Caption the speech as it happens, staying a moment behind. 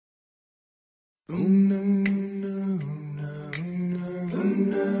Sorry,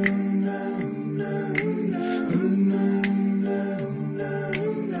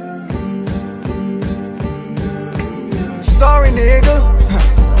 nigga,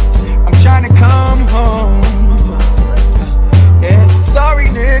 I'm trying to come home. Yeah, sorry,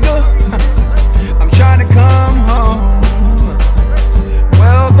 nigga, I'm trying to come home.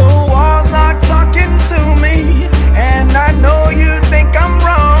 Well, the walls are talking to me, and I know you think I'm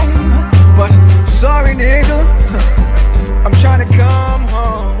wrong, but sorry, nigga, I'm trying to come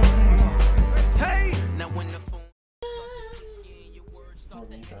home. Hey, now when the phone.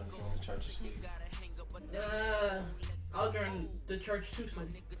 I'll join the church too soon,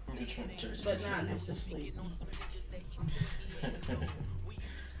 but not necessarily.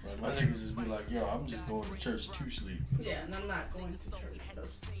 My niggas just be like, yo, I'm just going to church to sleep. Yeah, and I'm not going to church.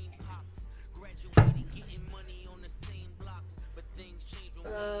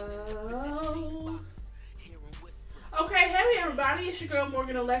 Okay, hey everybody, it's your girl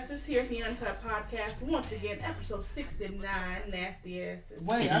Morgan Alexis here at the Uncut Podcast. Once again, episode 69, Nasty Asses.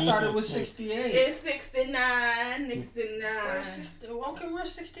 Wait, I thought it was 68. It's 69, 69.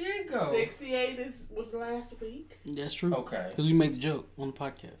 Where's 68 go? 68 was last week. That's true. Okay. Because we made the joke on the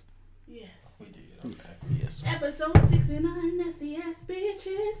podcast. Yes. We did, okay. Yes. Episode 69, Nasty Ass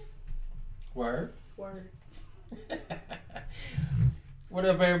Bitches. Word. What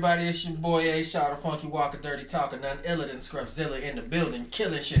up, everybody? It's your boy A-Shot, a funky walker, dirty talker, none iller than Scruffzilla in the building,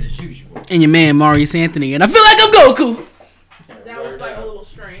 killing shit as usual. And your man, Maurice Anthony, and I feel like I'm Goku. That was like a little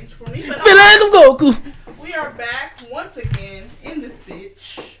strange for me, but I feel like I'm Goku. we are back once again in this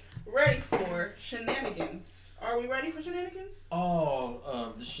bitch, ready for shenanigans. Are we ready for shenanigans? All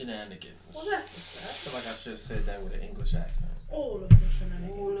of the shenanigans. Well, that's what's I feel like I should have said that with an English accent. all of the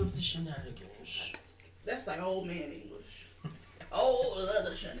shenanigans. All of the shenanigans. That's like old man English. All of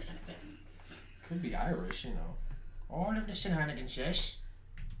the shenanigans. Could be Irish, you know. All of the shenanigans, yes.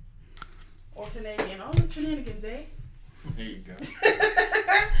 Or Canadian. All the shenanigans, eh? There you go.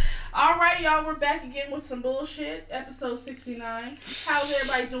 Alright, y'all, we're back again with some bullshit. Episode 69. How's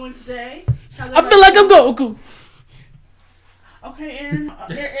everybody doing today? I feel like I'm Goku. Okay, Aaron.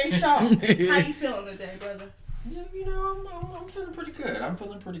 A-Shaw, how you feeling today, brother? Yeah, you know, I'm feeling pretty good.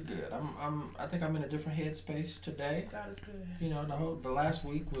 I think I'm in a different headspace today. God is good. You know, the last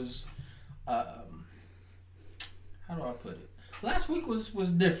week was, how do I put it? Last week was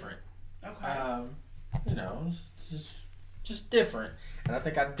different. Okay. You know, it's just different, and I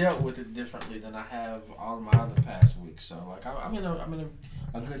think I dealt with it differently than I have all of my other past weeks. So like, I'm in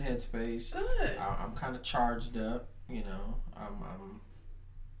a good headspace. Good. I'm kind of charged up. You know, I'm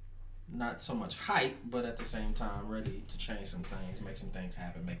not so much hype, but at the same time ready to change some things, make some things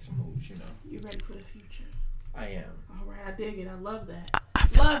happen, make some moves, you know. You ready for the future? I am. All right, I dig it. I love that. I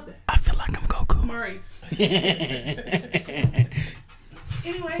feel like I'm Goku. Maurice.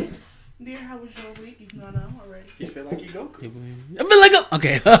 Anyway, dear, how was your week? You know already. You feel like you Goku? I feel like I'm...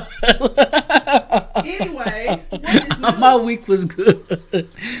 Okay. Anyway, what is new? My week was good.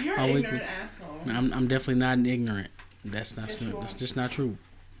 You're My an week ignorant was... asshole. I'm definitely not ignorant. That's not. Yes, you That's are. just not true.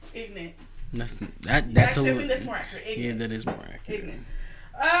 Ignorant. That's That's a actually, that's more accurate. Ignorant. Yeah, that is more accurate. Ignorant.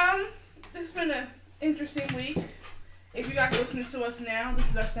 This has been an interesting week. If you guys are listening to us now, this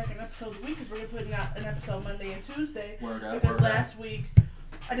is our second episode of the week because we're putting out an episode Monday and Tuesday. Word up, because word last week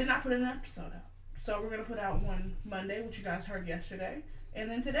I did not put an episode out. So we're going to put out one Monday, which you guys heard yesterday, and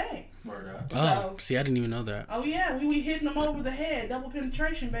then today. Word up. Oh, see, I didn't even know that. Oh yeah, we hitting them over the head. Double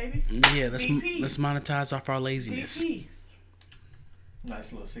penetration, baby. Yeah, let's BP. monetize off our laziness. DP.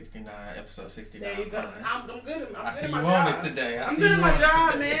 Nice little 69, episode 69. There you go. Fine. I'm good at I my see you job. on it today. I'm good at my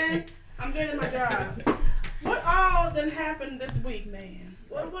job, man. I'm good at my job. What all done happened this week, man?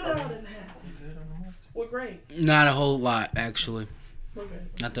 What all done happened? We're great. Not a whole lot, actually. We're good.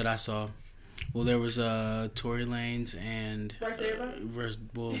 Not that I saw. Well, there was Tory Lanez and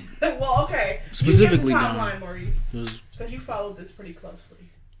well, well, okay. Specifically you give the done. timeline, Maurice, it was. because you followed this pretty closely.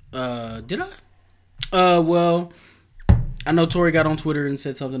 Did I? Well, I know Tory got on Twitter and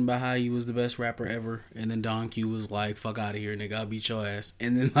said something about how he was the best rapper ever, and then Don Q was like, "Fuck out of here, nigga! I'll beat your ass."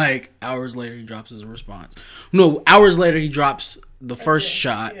 And then like hours later, he drops his response. No, hours later, he drops the first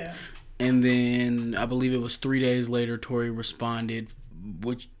shot, Yeah. and then I believe it was 3 days later, Tory responded,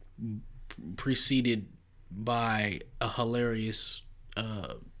 which preceded by a hilarious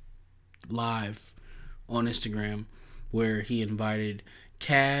live on Instagram where he invited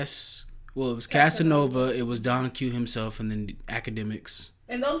Cass. Well, it was Casanova, it was Don Q himself, and then Academics.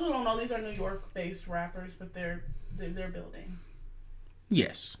 And those who don't know, these are New York-based rappers, but they're building.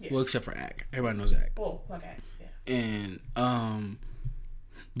 Yes. Yeah. Well, except for Ac. Everybody knows Ac. Well, okay, yeah. And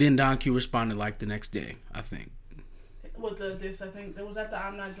Then Don Q responded like the next day, I think. With this, I think that was at the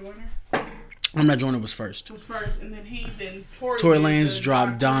I'm Not Joiner. I'm Not Joiner was first. It was first, and then Tory Lanez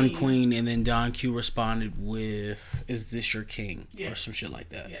dropped Don Queen, and then Don Q responded with "Is This Your King?" or some shit like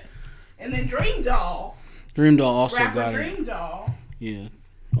that. Yes, and then Dream Doll. Dream Doll also rapper got Dream it. Doll. Yeah,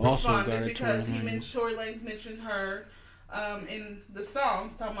 also got it. Because Tory Lanez mentioned her in the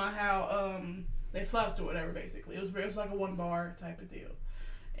songs, talking about how they fucked or whatever. Basically, it was like a 1 bar type of deal.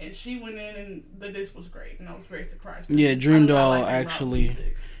 And she went in, and the disc was great, and I was very surprised. Yeah, Dream Doll actually.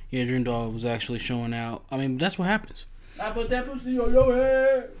 Yeah, Dream Doll was actually showing out. I mean, that's what happens. I put that pussy on your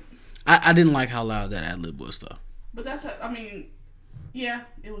head. I didn't like how loud that ad lib was, though. But that's, yeah,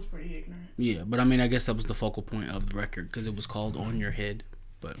 it was pretty ignorant. Yeah, but I mean, I guess that was the focal point of the record because it was called "On Your Head."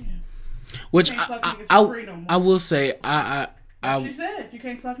 But which I will say, she said you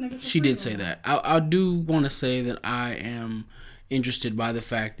can't fuck niggas. She did say that. I do want to say that I am interested by the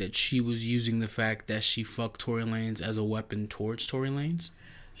fact that she was using the fact that she fucked Tory Lanez as a weapon towards Tory Lanez.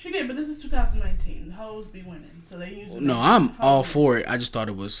 She did, but this is 2019. The hoes be winning, so they use it. No, I'm all for it. I just thought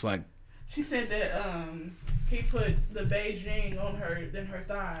it was like. She said that he put the Beijing on her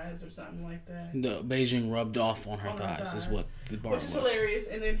thighs or something like that. The Beijing rubbed off on her thighs is what the bar was. Which is hilarious.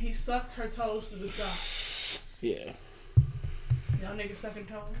 And then he sucked her toes through the socks. Yeah. Y'all niggas sucking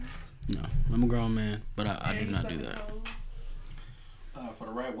toes? No, I'm a grown man, but I do not do that. Toes? For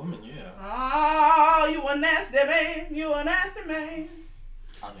the right woman, yeah. Oh, you a nasty man. You a nasty man.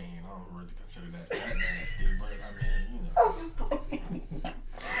 I mean, I don't really consider that nasty, but I mean, you know.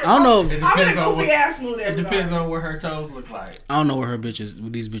 I don't know. It depends on what her toes look like. I don't know where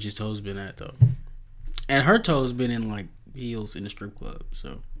these bitches' toes been at though. And her toes been in like heels in the strip club.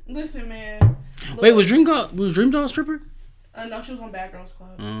 So listen, man. Wait, was Dream Doll a stripper? No, she was on Bad Girls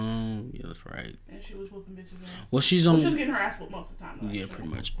Club. Yeah, that's right. And she was whooping bitches' ass. Well, she was getting her ass whooped most of the time. Yeah, pretty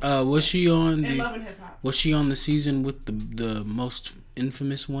much. Was she on the Love and Hip Hop? Was she on the season with the most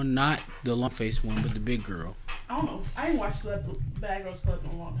infamous one? Not the long face one, but the big girl. I don't know. I ain't watched Bad Girls Club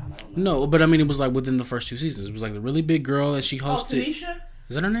in a long time. I don't know. No, but I mean, it was like within the first 2 seasons. It was like the really big girl, and she hosted. Oh, Tanisha?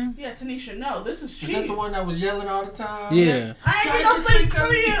 Is that her name? Yeah, Tanisha. No, this is she. Is that the one that was yelling all the time? Yeah. I ain't gonna sleep for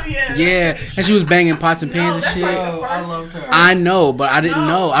you. Yeah, and she was banging pots and pans and shit. I loved her. I know, but I didn't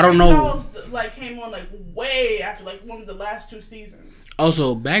know. I don't know. Like came on like way after like one of the last 2 seasons.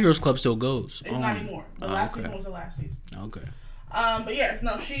 Also, Bad Girls Club still goes. It's not anymore. The last season was the last season. Okay. But yeah,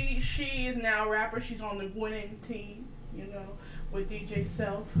 no, she is now a rapper. She's on the winning team, you know, with DJ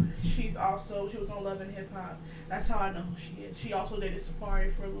Self. She was on Love and Hip Hop. That's how I know who she is. She also dated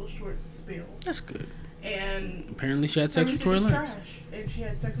Safari for a little short spill. That's good. And apparently she had sex with Tory Lanez. And she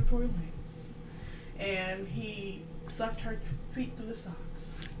had sex with Tory Lanez. And he sucked her feet through the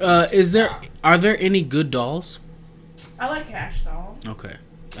socks. Are there any good dolls? I like Cash Doll. Okay.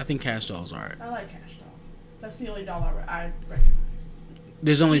 I think Cash Doll's alright. I like Cash Doll. That's the only doll I recognize.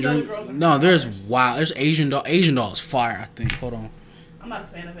 There's only there's Asian Doll. Asian Doll is fire, I think. Hold on. I'm not a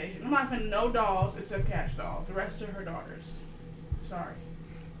fan of Asian. I'm not a fan of no dolls except Cash Doll. The rest are her daughters. Sorry.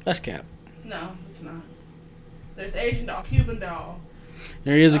 That's cap. No, it's not. There's Asian Doll, Cuban Doll.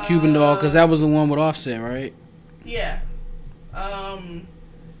 There is a Cuban Doll because that was the one with Offset, right? Yeah. Okay,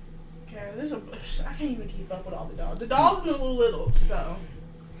 I can't even keep up with all the dolls. The dolls are a little, so.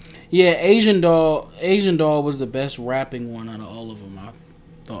 Yeah, Asian Doll was the best rapping one out of all of them, I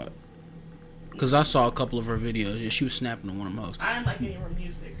thought. Because I saw a couple of her videos. Yeah, she was snapping on one of them hoes. I didn't like any of her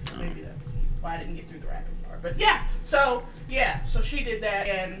music, so maybe that's why I didn't get through the rapping part. But yeah, so she did that,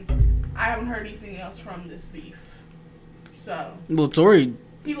 and I haven't heard anything else from this beef. So. Well, Tory.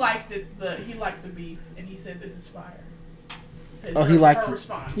 He liked it. He liked the beef, and he said this is fire. He liked her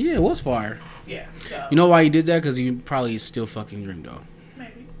response. Yeah, it was fire. Yeah. So. You know why he did that? Because he probably is still fucking Dream Doll.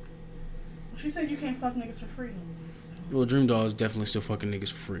 Maybe. She said you can't fuck niggas for free. Well, Dream Doll is definitely still fucking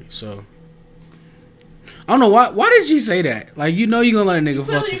niggas for free. So I don't know why did she say that? Like, you know, you gonna let a nigga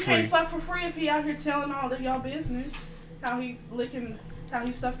fuck for free. You can't fuck for free if he out here telling all of y'all business. How he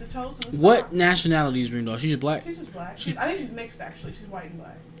sucked the toes of the What sock. nationality is Dream Doll? She's just black. She's just black. I think she's mixed actually. She's white and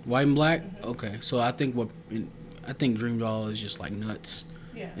black. White and black. Mm-hmm. Okay, so I think Dream Doll is just like nuts.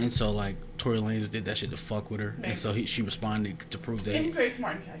 Yeah. And so like Tory Lanez did that shit to fuck with her, maybe. And so she responded to prove that. Yeah, he's very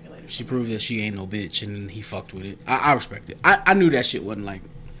smart and calculated. She proved that she ain't no bitch, and he fucked with it. I respect it. I knew that shit wasn't like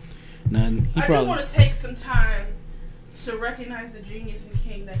nothing. I do want to take some time to recognize the genius and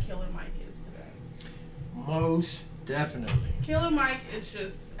king that Killer Mike is today. Most definitely. Killer Mike is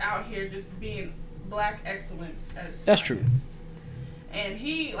just out here just being black excellence. That's true. And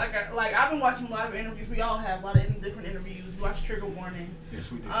he, like I've been watching a lot of interviews. We all have a lot of different interviews. We watch Trigger Warning.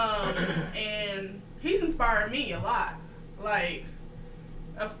 Yes, we do. And he's inspired me a lot. Like,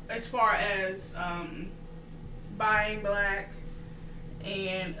 as far as buying black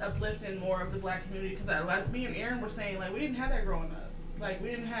and uplifting more of the black community, because like me and Aaron were saying, like, we didn't have that growing up. Like, we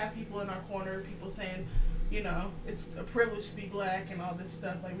didn't have people in our corner, people saying, you know, it's a privilege to be black and all this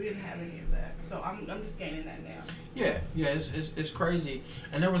stuff. Like, we didn't have any of that. So I'm just gaining that now. Yeah, it's crazy.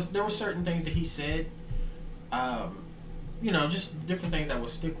 And there were certain things that he said, you know, just different things that would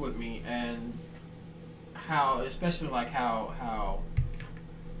stick with me, and how, especially like how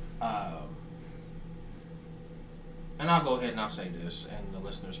and I'll go ahead and I'll say this, and the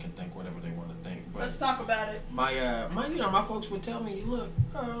listeners can think whatever they want to think. But let's talk about it. My you know, my folks would tell me, look,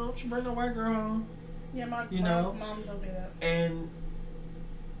 don't you bring no white girl home. Yeah, my mom told me that. And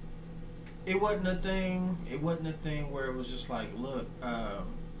it wasn't a thing. It wasn't a thing where it was just like, look,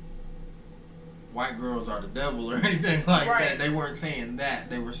 white girls are the devil or anything like that. They weren't saying that.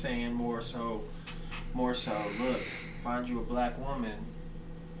 They were saying more so, look, find you a black woman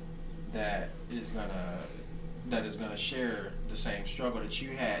that is gonna share the same struggle that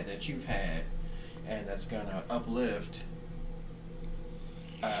you've had, and that's gonna uplift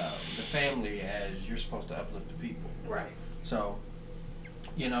the family as you're supposed to uplift the people. Right. So,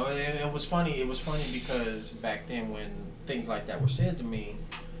 you know, it was funny. It was funny because back then when things like that were said to me,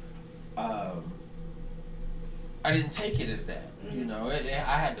 I didn't take it as that. Mm-hmm. You know,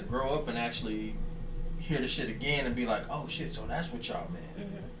 I had to grow up and actually hear the shit again and be like, oh shit, so that's what y'all meant.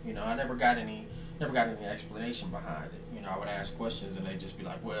 Mm-hmm. You know, I never got any explanation behind it. You know, I would ask questions and they'd just be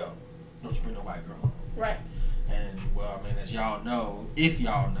like, well, don't you bring no white girl home. Right. And, well, I mean, as y'all know, if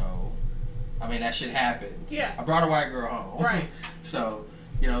y'all know, I mean, that shit happened. Yeah. I brought a white girl home. Right. So,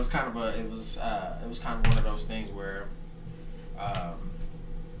 you know, it was kind of one of those things where I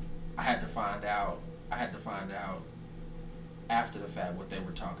had to find out after the fact what they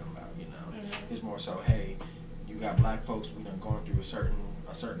were talking about, you know. Mm-hmm. It's more so, hey, you got black folks, we done gone through a certain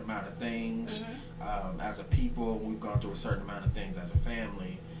amount of things. Mm-hmm. As a people, we've gone through a certain amount of things as a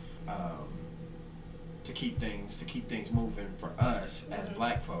family. To keep things moving for us as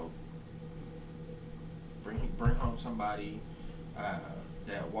black folk, bring home somebody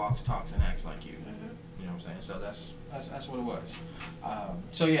that walks, talks, and acts like you. Mm-hmm. You know what I'm saying? So that's what it was.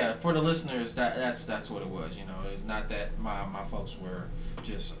 So yeah, for the listeners, that's what it was. You know, it's not that my folks were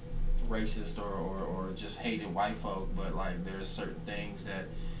just racist or just hated white folk, but like there's certain things that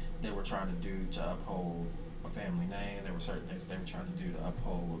they were trying to do to uphold a family name. There were certain things they were trying to do to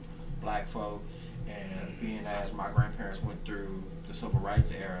uphold black folk. And being as my grandparents went through the civil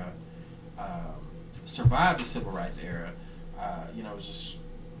rights era, survived the civil rights era, you know, it was just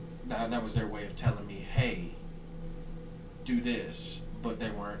that was their way of telling me, hey, do this, but they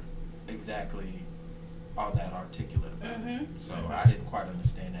weren't exactly all that articulate about it. So I didn't quite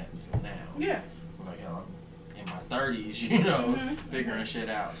understand that until now. Yeah. I was like, hell, I'm in my 30s, you know, figuring shit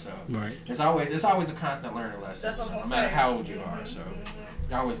out. So right. It's always a constant learning lesson. That's what I'm no matter how old you are. So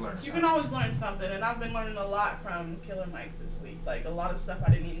you always learn something. You can always learn something, and I've been learning a lot from Killer Mike this week. Like a lot of stuff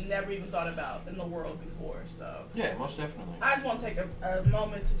I never even thought about in the world before. So yeah, most definitely. I just want to take a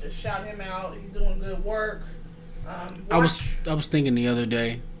moment to just shout him out. He's doing good work. I was thinking the other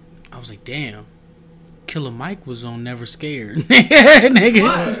day, I was like, damn, Killer Mike was on Never Scared.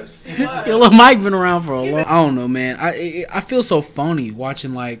 Nigga. Killer Mike been around for a long. I don't know, man. I feel so phony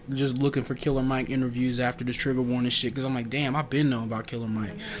watching, like, just looking for Killer Mike interviews after this trigger warning shit, because I'm like, damn, I've been knowing about Killer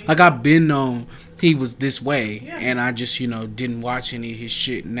Mike. Like, I've been known he was this way, and I just, you know, didn't watch any of his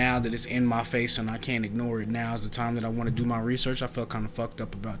shit. Now that it's in my face and I can't ignore it, now is the time that I want to do my research. I felt kind of fucked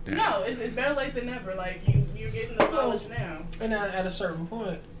up about that. No, it's better late than never. Like, you're getting the knowledge now. And at a certain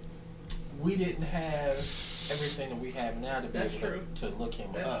point, we didn't have everything that we have now to be able to look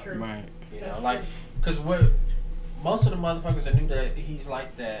him up. True. Right. You know, like, because most of the motherfuckers that knew that he's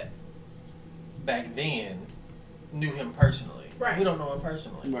like that back then knew him personally. Right. We don't know him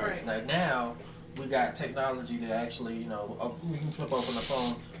personally. Right. Like now, we got technology to actually, you know, we can open the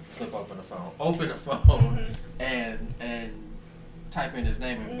phone, and type in his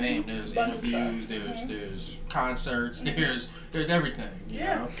name and bam, there's interviews, there's concerts, there's everything, you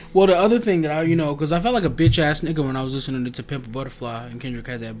know? Well, the other thing that because I felt like a bitch ass nigga when I was listening to Pimp a Butterfly and Kendrick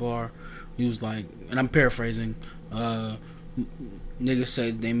had that bar. He was like, and I'm paraphrasing, niggas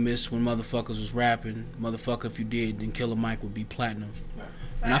say they miss when motherfuckers was rapping. Motherfucker, if you did, then Killer Mike would be platinum. Right.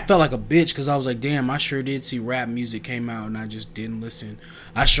 And I felt like a bitch because I was like, damn, I sure did see rap music came out and I just didn't listen.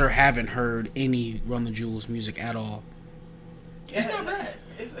 I sure haven't heard any Run the Jewels music at all. It's not bad.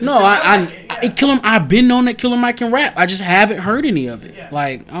 I've been known that Killer Mike can rap. I just haven't heard any of it. Yeah.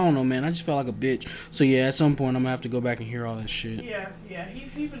 Like, I don't know, man. I just felt like a bitch. So yeah, at some point I'm gonna have to go back and hear all that shit. Yeah.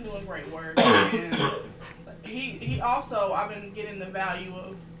 He's been doing great work. And he also, I've been getting the value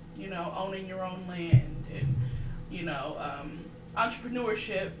of, owning your own land and,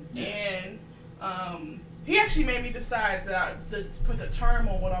 entrepreneurship. Yes. And he actually made me decide that to put the term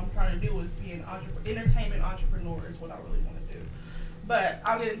on what I'm trying to do is be an entertainment entrepreneur is what I really want to do. But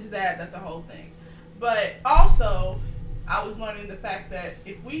I'll get into that. That's a whole thing. But also, I was learning the fact that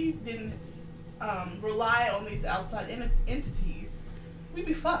if we didn't rely on these outside entities, we'd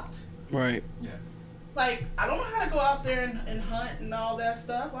be fucked. Right. Yeah. Like, I don't know how to go out there and hunt and all that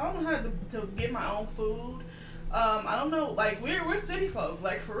stuff. I don't know how to get my own food. I don't know. Like, we're city folk.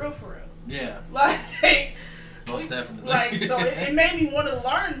 Like, for real. Yeah. Like, most definitely. Like, so it made me want to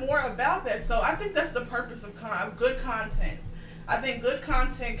learn more about that. So I think that's the purpose of good content. I think good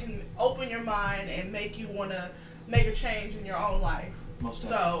content can open your mind and make you want to make a change in your own life. Most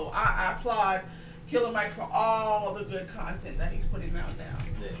definitely. So I applaud Killer Mike for all the good content that he's putting out now.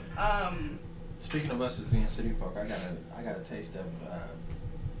 Yeah. Speaking of us as being city folk, I got a taste of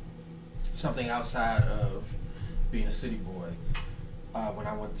something outside of being a city boy. When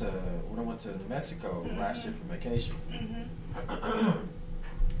I went to New Mexico last year for vacation,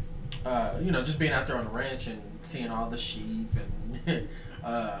 just being out there on the ranch and seeing all the sheep and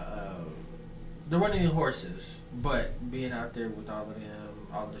there weren't any horses, but being out there with all of them,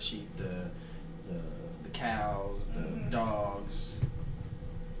 all of the sheep, the cows, the dogs,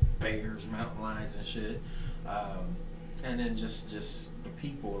 bears, mountain lions and shit, and then just the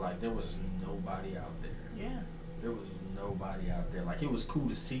people, like there was nobody out there. Yeah. There was nobody out there. Like, it was cool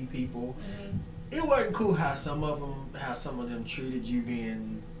to see people. It wasn't cool how some of them treated you,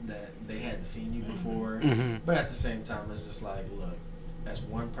 being that they hadn't seen you before. But at the same time, it's just like, look, that's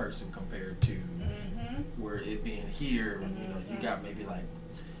one person compared to where it being here. You got maybe like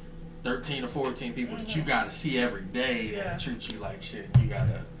 13 or 14 people that you got to see every day that treat you like shit. You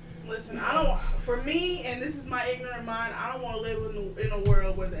gotta listen. For me, and this is my ignorant mind, I don't want to live in a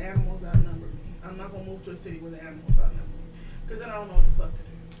world where the animals outnumber me. I'm not gonna move to a city where the animals outnumber me, because then I don't know what the fuck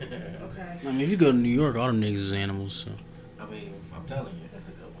to do. Okay. I mean, if you go to New York, all them niggas is animals. So. I mean, I'm telling you, that's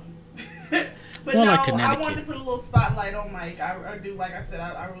a good one. But more no, like I wanted to put a little spotlight on Mike. I do, like I said,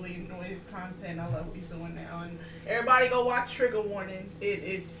 I really enjoy his content. I love what he's doing now, and everybody go watch Trigger Warning.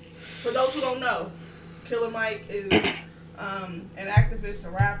 It's for those who don't know, Killer Mike is an activist,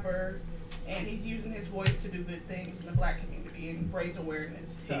 a rapper, and he's using his voice to do good things in the black community and raise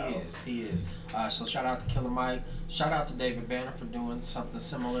awareness. So. He is. So shout out to Killer Mike. Shout out to David Banner for doing something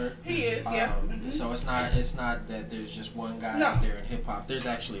similar. He is, yeah. So it's not that there's just one guy out there in hip hop. There's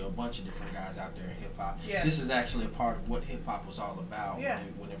actually a bunch of different guys out there in hip hop. Yeah. This is actually a part of what hip hop was all about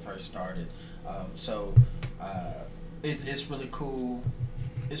when it first started. It's really cool.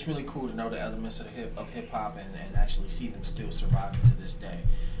 It's really cool to know the elements of hip hop and actually see them still surviving to this day.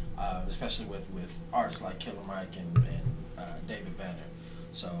 Especially with artists like Killer Mike and David Banner.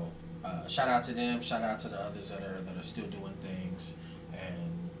 So shout out to them. Shout out to the others that are still doing things,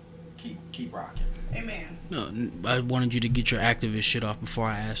 and keep rocking. Amen. No, I wanted you to get your activist shit off before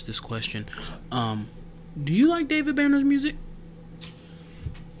I asked this question. Do you like David Banner's music?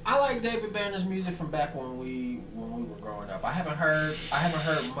 I like David Banner's music from back when we were growing up. I haven't heard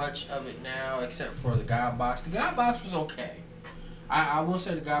much of it now, except for the God Box. The God Box was okay. I will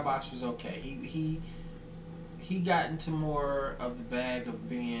say the God Box was okay. He got into more of the bag of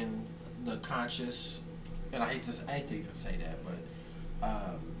being the conscious, and I hate to even say that, but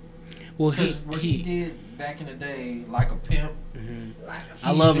he did back in the day, Like a Pimp.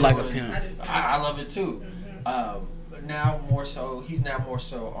 I love Like a Pimp. I love it too. But now more so, he's now more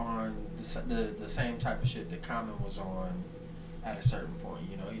so on the same type of shit that Common was on at a certain point.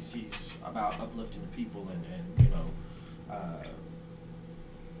 He's about uplifting the people and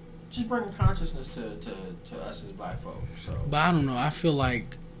just bringing consciousness to us as black folk. So. But I don't know. I feel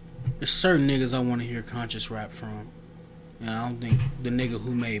like there's certain niggas I want to hear conscious rap from, and I don't think the nigga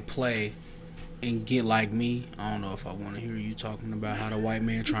who made Play and Get Like Me, I don't know if I want to hear you talking about how the white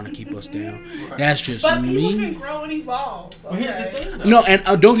man trying to keep us down. Right. That's just but me. But people can grow and evolve. Okay? Well, here's the thing, though. No,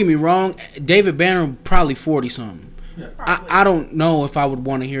 and don't get me wrong. David Banner probably 40 something. Yeah. I don't know if I would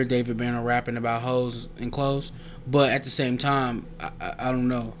want to hear David Banner rapping about hoes and clothes. But at the same time, I don't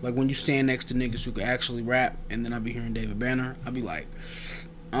know. Like, when you stand next to niggas who can actually rap, and then I be hearing David Banner, I be like,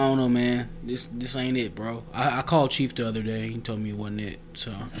 I don't know, man. This ain't it, bro. I called Chief the other day. He told me it wasn't it.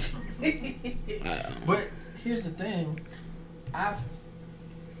 So. But here's the thing.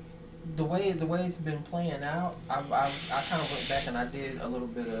 The way it's been playing out, I kind of went back and I did a little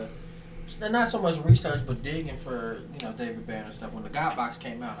bit of, not so much research, but digging for David Banner stuff. When the God Box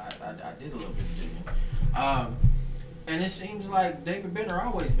came out, I did a little bit of digging. And it seems like David Banner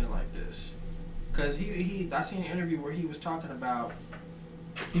always been like this. because I seen an interview where he was talking about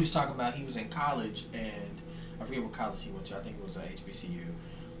he was in college, and I forget what college he went to. I think it was HBCU,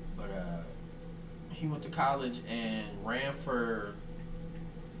 but he went to college and ran for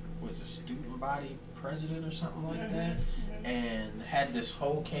a student body president or something like that, and had this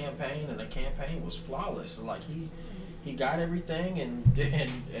whole campaign, and the campaign was flawless. So, like he got everything,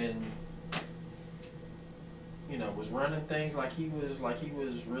 and you know, was running things like he was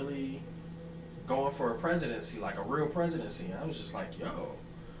really going for a presidency, like a real presidency. And I was just like, yo,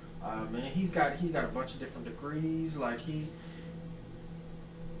 man, he's got a bunch of different degrees. Like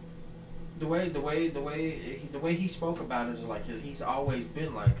the way he spoke about it is like he's always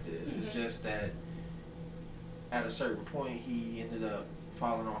been like this. It's just that at a certain point he ended up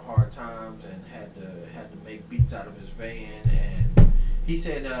falling on hard times and had to make beats out of his van. And he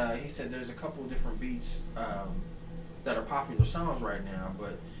said there's a couple of different beats that are popular songs right now,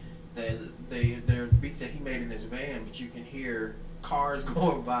 but they're beats that he made in his van, but you can hear cars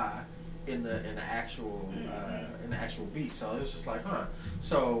going by in the actual beat. So it's just like, huh.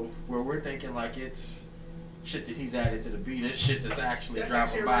 So where we're thinking like it's shit that he's added to the beat, it's shit that's actually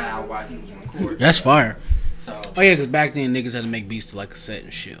driving by while he was recording. That's fire. So oh yeah, because back then niggas had to make beats to like cassette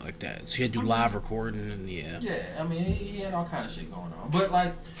and shit like that. So you had to do live recording and yeah. Yeah, I mean he had all kind of shit going on, but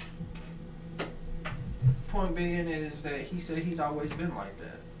like point being is that he said he's always been like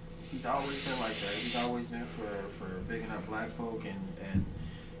that. He's always been like that. He's always been for bigging up black folk and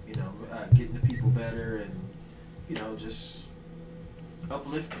you know, getting the people better and, you know, just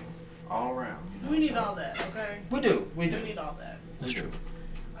uplifting all around. You know? We need all that, okay? We do. We need all that. That's true.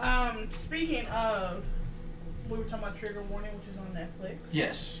 Speaking of, we were talking about Trigger Warning, which is on Netflix.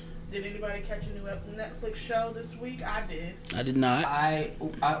 Yes. Did anybody catch a new Netflix show this week? I did. I did not.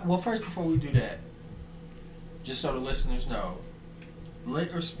 Well, first, before we do that, just so the listeners know,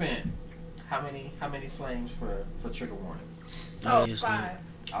 lit or spent, how many flames for Trigger Warning? Oh, Obviously. 5.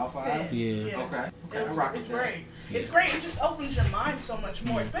 All 5? Yeah. Okay. It's great. Yeah. It's great. It just opens your mind so much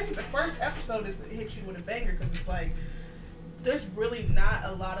more. Especially the first episode it hits you with a banger because it's like there's really not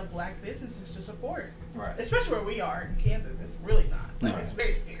a lot of black businesses to support. Right. Especially where we are in Kansas, it's really not. Like Right. It's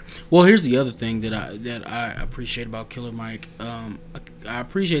very scary. Well, here's the other thing that I appreciate about Killer Mike. I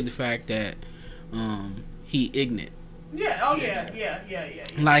appreciate the fact that he ignorant. Yeah. Oh yeah.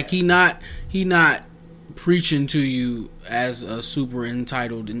 Like he not preaching to you as a super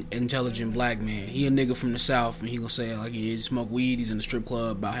entitled, intelligent black man. He a nigga from the South, and he gonna say like he smoke weed. He's in the strip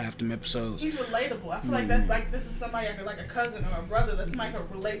club about half them episodes. He's relatable. I feel like that's like this is somebody like a cousin or a brother that somebody can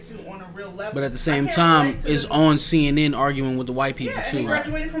relate to on a real level. But at the same time, is on CNN arguing with the white people and too. he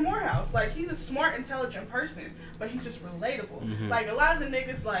graduated from Morehouse. Like he's a smart, intelligent person, but he's just relatable. Like a lot of the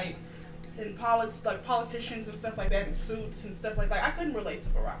niggas like in politicians and stuff like that, in suits and stuff like that. I couldn't relate to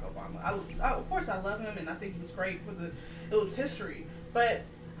Barack Obama. I of course I love him and I think he was great for it was history. But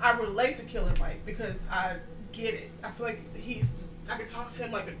I relate to Killer Mike because I get it. I feel like I could talk to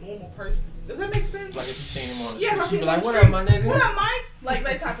him like a normal person. Does that make sense? Like if you seen him on the Yeah, street, you'd be like, what up, my nigga? What up, Mike? Like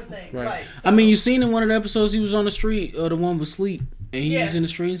that type of thing. Right. Like, I mean, you seen in one of the episodes he was on the street, the one with Sleep, and he was in the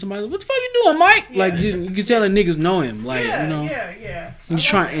street, and somebody was, what the fuck you doing, Mike? Yeah. Like you can tell that niggas know him. Like yeah, you know, yeah. he's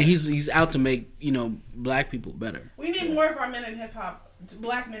trying, and he's out to make black people better. We need more of our men in hip hop,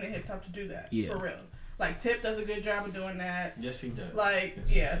 black men in hip hop, to do that. Yeah. For real. Like Tip does a good job of doing that. Yes, he does. Like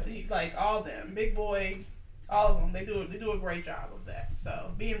like all of them, Big Boy, all of them, they do a great job of that.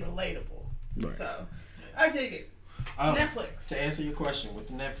 So being relatable. Right. So I dig it. Netflix. To answer your question with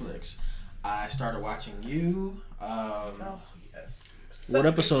the Netflix, I started watching You. Oh yes. What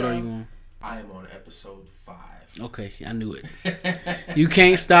episode are you on? I am on episode 5. Okay, I knew it. You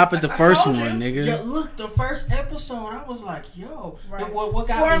can't stop at the first one, nigga. Yeah, look, the first episode, I was like, yo. Right. What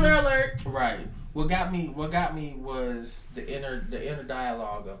got Spoiler me, alert. Right. What got me was the inner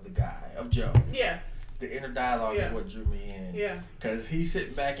dialogue of the guy, of Joe. Yeah. The inner dialogue is what drew me in. Yeah. Cause he's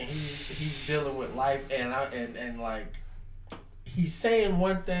sitting back and he's dealing with life and like he's saying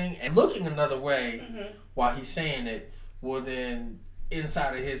one thing and looking another way while he's saying it. Well, then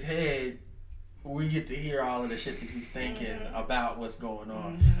inside of his head, we get to hear all of the shit that he's thinking about what's going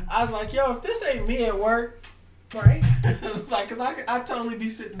on. I was like, yo, if this ain't me at work, right? It's like, cause I totally be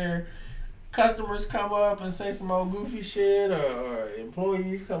sitting there. Customers come up and say some old goofy shit, or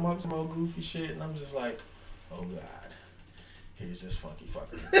employees come up some old goofy shit, and I'm just like, oh god, here's this funky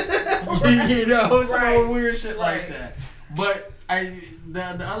fucker. You know, some old weird shit like that. But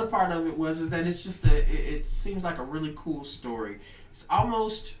the other part of it is that it's just it seems like a really cool story. It's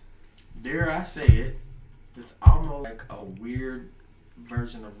almost, dare I say it, it's almost like a weird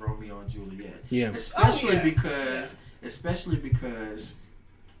version of Romeo and Juliet. Yeah. Especially because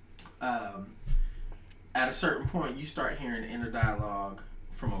at a certain point, you start hearing inner dialogue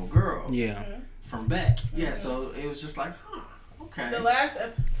from old girl. Yeah. From Beck. Yeah, so it was just like, huh, okay. The last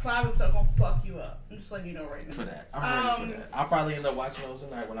 5 episodes are gonna fuck you up. I'm just letting you know right now. For that. I'm ready for that. I'll probably end up watching those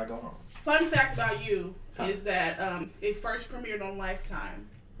tonight when I go home. Fun fact about you is that it first premiered on Lifetime.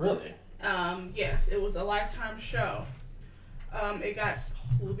 Really? Yes, it was a Lifetime show. It got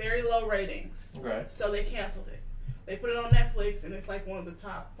very low ratings. Okay. So they canceled it. They put it on Netflix, and it's like one of the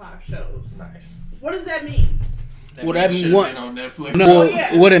top 5 shows. Nice. What does that mean? Well, that should what? have been on Netflix. No,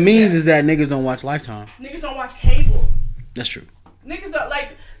 yeah. what it means is that niggas don't watch Lifetime. Niggas don't watch cable. That's true. Niggas don't,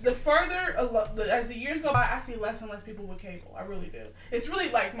 like, the further, as the years go by, I see less and less people with cable. I really do. It's really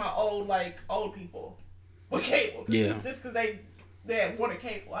like my old people with cable. Yeah. Just because they wanted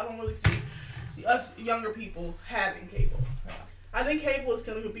cable. I don't really see us younger people having cable. I think cable is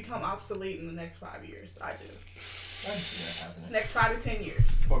going to become obsolete in the next 5 years. I do. I can see that happening. Next 5 to 10 years.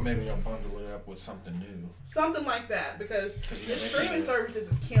 Or maybe they'll bundle it up with something new. Something like that, because Yeah, the they streaming finna-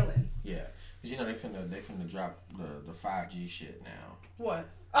 services is killing. Yeah. Because, they finna drop the 5G shit now. What?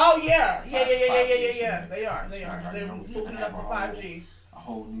 Oh, yeah. Yeah. 5G They are. So, They're we moving finna it up have to a 5G. A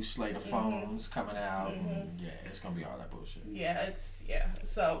whole new slate of phones coming out. And yeah, it's going to be all that bullshit. Yeah,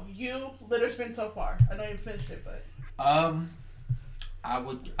 So, Litter's been so far. I know you finished it, but. I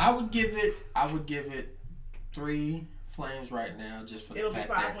would give it 3 flames right now, just for the It'll be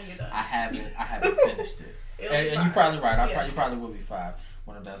fact 5 that when you're done. I haven't finished it. It'll be And 5. you're probably right. Yeah. You probably will be 5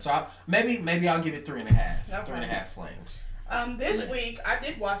 when I'm done. So maybe I'll give it 3.5. Okay. 3.5 flames. This week I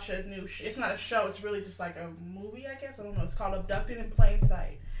did watch a new. It's not a show. It's really just like a movie, I guess. I don't know. It's called Abducted in Plain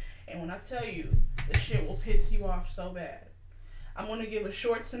Sight. And when I tell you, this shit will piss you off so bad. I'm gonna give a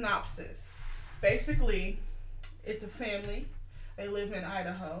short synopsis. Basically, it's a family. They live in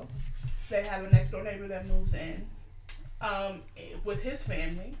Idaho. They have a next door neighbor that moves in. With his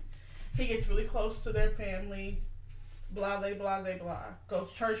family, he gets really close to their family. Blah blah blah blah. Goes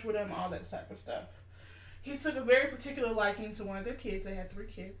to church with them, all that type of stuff. He took a very particular liking to one of their kids. They had 3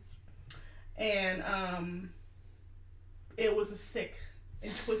 kids. And it was a sick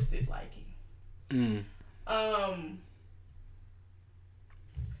and twisted liking.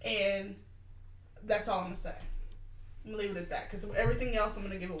 And that's all I'm going to say. I'm going to leave it at that. Because everything else I'm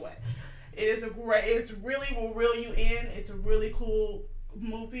going to give away. It's really will reel you in. It's a really cool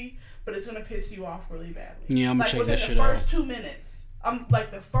movie. But it's going to piss you off really badly. Yeah, I'm going to check that shit out. out. The first 2 minutes.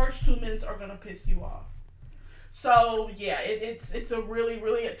 The first 2 minutes are going to piss you off. So, yeah, it's a really,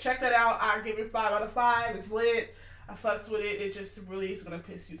 really, check that out. I give it 5 out of 5. It's lit. I fucks with it. It just really is going to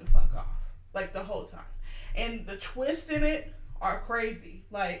piss you the fuck off. Like, the whole time. And the twists in it are crazy.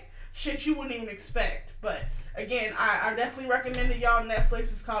 Like, shit you wouldn't even expect. But, again, I definitely recommend it, y'all.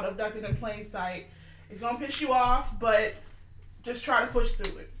 Netflix is called Abducted in Plain Sight. It's going to piss you off, but just try to push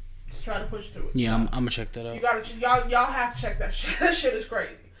through it. Yeah, I'm going to check that out. You gotta, y'all have to check that shit. That shit is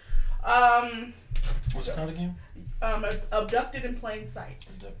crazy. What's it called again? Abducted in Plain Sight.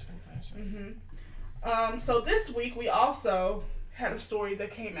 Abducted in Plain Sight. So this week we also had a story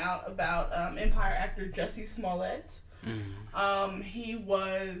that came out about Empire actor Jussie Smollett.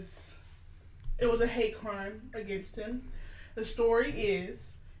 It was a hate crime against him. The story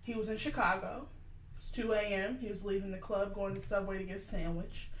is he was in Chicago. It's 2 a.m. He was leaving the club, going to Subway to get a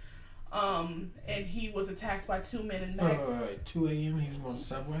sandwich. And he was attacked by 2 men in MAGA. Wait, 2 a.m. He was going to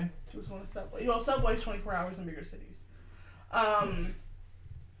Subway? He was going to Subway. Subway's 24 hours in bigger cities.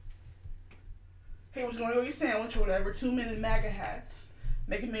 He was going to go get a sandwich or whatever. 2 men in MAGA hats.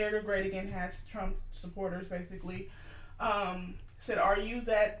 Make America Great Again hats. Trump supporters, basically. Said, are you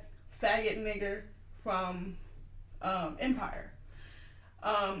that faggot nigger from Empire?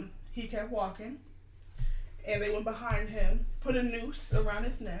 He kept walking. And they went behind him, put a noose around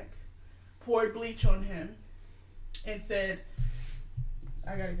his neck, poured bleach on him, and said,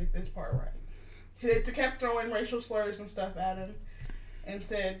 I gotta get this part right. They kept throwing racial slurs and stuff at him and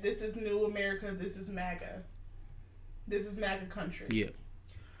said, this is new America, this is MAGA. This is MAGA country. Yeah.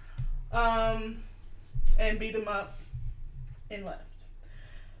 And beat him up and left.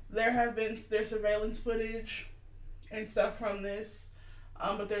 There's surveillance footage and stuff from this.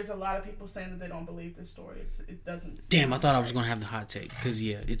 But there's a lot of people saying that they don't believe this story. It doesn't. Damn, I thought I was gonna have the hot take because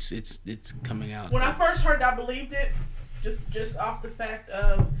it's coming out. When I first heard, I believed it, just off the fact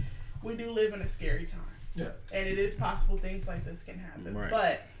of we do live in a scary time. Yeah. And it is possible things like this can happen. Right.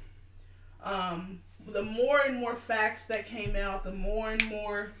 But the more and more facts that came out, the more and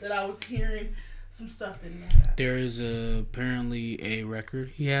more that I was hearing, some stuff didn't happen. There is apparently a record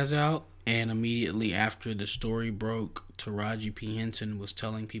he has out. And immediately after the story broke, Taraji P. Henson was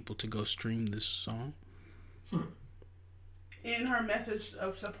telling people to go stream this song. in her message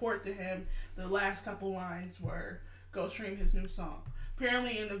of support to him, the last couple lines were, "Go stream his new song."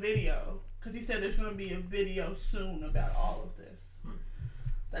 Apparently in the video, because he said there's going to be a video soon about all of this.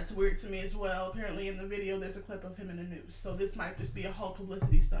 That's weird to me as well. Apparently in the video there's a clip of him in the news. So this might just be a whole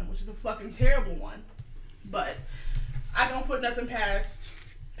publicity stunt, which is a fucking terrible one. But I don't put nothing past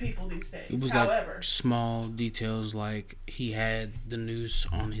people these days. It was However, like small details, like he had the noose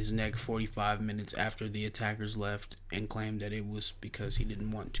on his neck 45 minutes after the attackers left and claimed that it was because he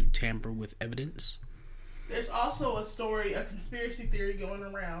didn't want to tamper with evidence. there's also a conspiracy theory going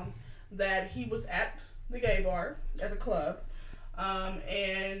around that he was at the gay bar, at the club,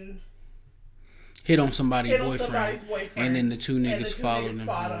 and Hit on somebody's hit on boyfriend. somebody's boyfriend. And then the two And niggas followed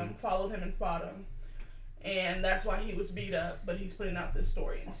him. followed him and fought him. And that's why he was beat up, but he's putting out this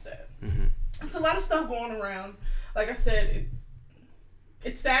story instead. Mm-hmm. It's a lot of stuff going around. Like I said,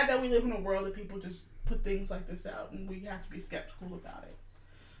 it's sad that we live in a world that people just put things like this out, and we have to be skeptical about it.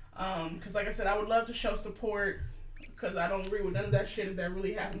 Because like I said, I would love to show support, because I don't agree with none of that shit. If that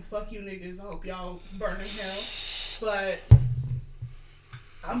really happened, fuck you niggas. I hope y'all burn in hell. But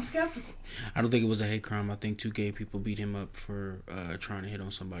I'm skeptical. I don't think it was a hate crime. I think two gay people beat him up for trying to hit on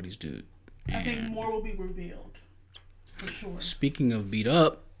somebody's dude. And I think more will be revealed, for sure. speaking of beat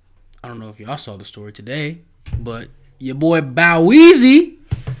up, I don't know if y'all saw the story today, but your boy Bow Weezy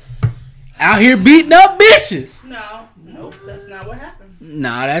out here beating up bitches. Nope, that's not what happened.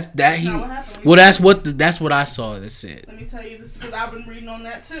 Nah, that's Not what happened. Well, that's what I saw that said. Let me tell you this, because I've been reading on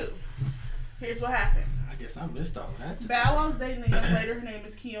that too. Here's what happened. I guess I missed all that. Bow Wow's dating a young lady. Her name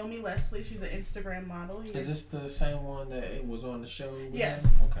is Kiyomi Leslie. She's an Instagram model. Is this the same one that was on the show? with Yes.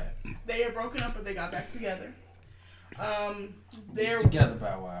 him? Okay. They are broken up, but they got back together. They're Together,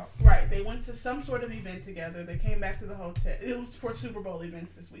 Bow Wow. right. They went to some sort of event together. They came back to the hotel. It was for Super Bowl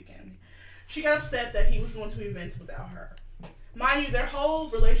events this weekend. She got upset that he was going to events without her. Mind you, their whole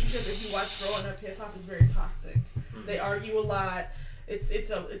relationship, if you watch Growing Up Hip Hop, is very toxic. They argue a lot.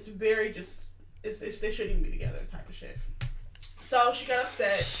 It's very just. They shouldn't even be together type of shit. So she got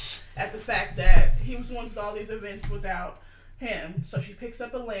upset at the fact that he was going to all these events without him. So she picks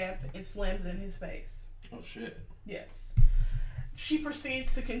up a lamp and slams it in his face. Oh shit. Yes. She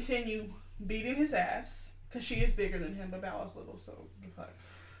proceeds to continue beating his ass because she is bigger than him, but Bow Wow's little, so the fuck.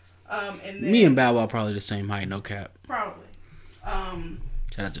 And then, Me and Bow Wow probably the same height, no cap. probably.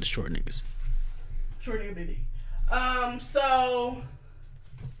 Shout out to the short niggas. Short nigga big. So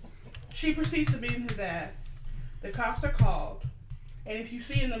she proceeds to beat his ass. The cops are called, and if you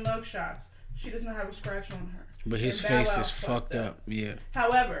see in the mug shots, she does not have a scratch on her. But his And Bow face Wow's is fucked up. Yeah.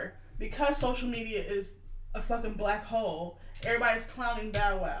 However, because social media is a fucking black hole, everybody's clowning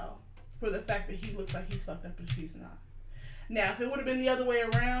Bow Wow for the fact that he looks like he's fucked up and she's not. Now, if it would have been the other way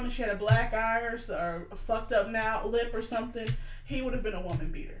around and she had a black eye or a fucked up mouth, lip or something, he would have been a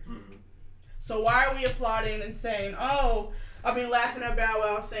woman beater. Mm-hmm. So why are we applauding and saying, oh, I mean, laughing at Bow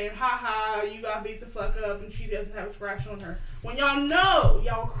Wow saying, ha ha, you got beat the fuck up and she doesn't have a scratch on her. When y'all know,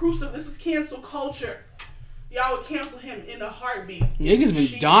 y'all crucify, this is cancel culture. Y'all would cancel him in a heartbeat. Niggas been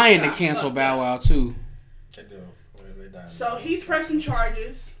She dying to got cancel fucked Bow up. Wow too. They do. They die. So he's pressing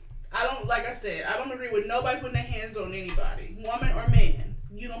charges. Like I said, I don't agree with nobody putting their hands on anybody, woman or man.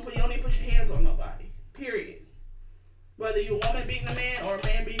 You don't need to put your hands on nobody. Period. Whether you're a woman beating a man or a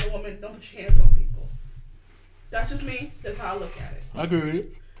man beating a woman, don't put your hands on people. That's just me. That's how I look at it. I agree with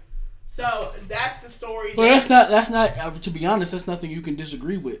it. So that's the story. Well, that's not. To be honest, that's nothing you can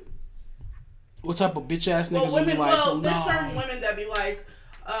disagree with. What type of bitch ass niggas will be like? There's certain women that be like,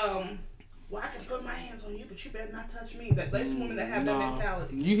 well, I can put my hands on you, but you better not touch me. There's women that have that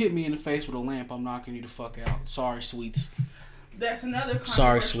mentality. You hit me in the face with a lamp, I'm knocking you the fuck out. Sorry, sweets. That's another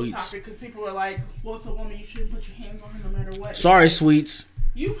Sorry, controversial sweets. topic because people are like, well, it's a woman, you shouldn't put your hands on her no matter what. Sorry, sweets.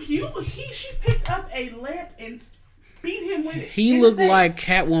 She picked up a lamp and beat him with it. He in looked the face. like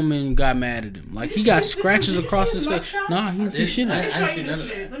Catwoman got mad at him. Like he got scratches across his face. Nah, he didn't see shit. Let I me didn't show see you none this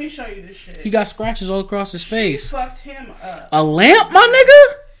of shit. Let me show you this shit. He got scratches all across his face. She fucked him up. A lamp, my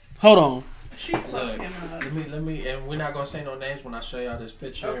nigga? Hold on. She fucked Look, him up. let me, and we're not gonna say no names when I show y'all this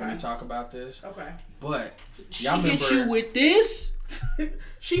picture and Okay. we talk about this. Okay. But She y'all remember? hit you with this?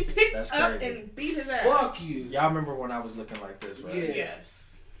 She picked That's up crazy. and beat his ass. Fuck you. Y'all remember when I was looking like this, right? Yeah.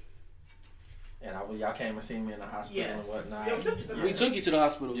 Yes. And y'all came and seen me in the hospital Yes. and whatnot. Yeah, we took you to the We took you to the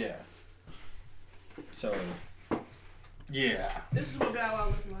hospital. Yeah. So. Yeah. This is what Bow Wow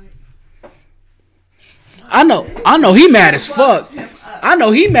looked like. I know he mad as fuck. Fucked him up. I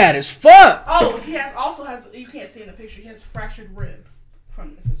know he mad as fuck. Oh, he also has. You can't see in the picture. He has fractured rib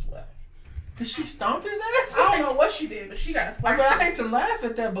from this as well. Did she stomp his ass? I don't know what she did, but she got a I fractured. mean, I hate to laugh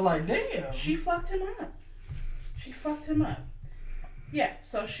at that, but like, damn. She fucked him up. She fucked him up. Yeah,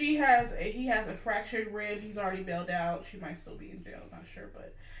 so he has a fractured rib. He's already bailed out. She might still be in jail. I'm not sure,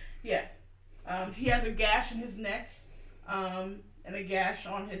 but yeah. He has a gash in his neck, and a gash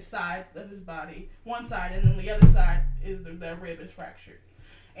on his side of his body. One side, and then the other side is the rib is fractured.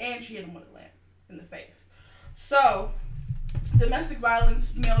 And she hit him with a lamp in the face. So, domestic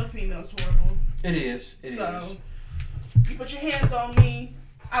violence, male or female, is horrible. It is. It So, is. you put your hands on me.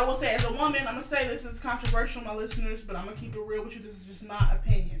 I will say, as a woman, I'm going to say this is controversial, my listeners, but I'm going to keep it real with you. This is just my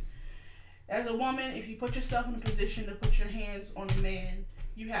opinion. As a woman, if you put yourself in a position to put your hands on a man,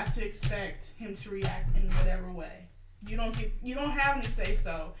 you have to expect him to react in whatever way. You don't have any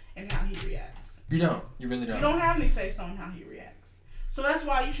say-so in how he reacts. You don't. You really don't. You don't have any say-so in how he reacts. So that's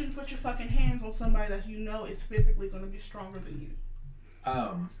why you shouldn't put your fucking hands on somebody that you know is physically going to be stronger than you.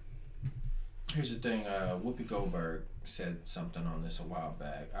 Here's the thing. Whoopi Goldberg said something on this a while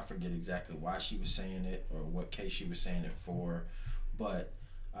back. I forget exactly why she was saying it or what case she was saying it for, but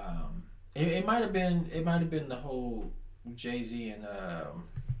it might have been the whole Jay-Z and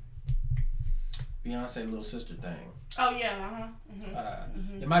Beyonce little sister thing. Oh yeah,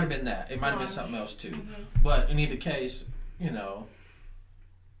 It might have been that. It might have been something else too. But in either case, you know,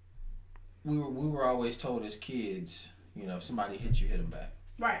 we were always told as kids, you know, if somebody hit you, hit them back.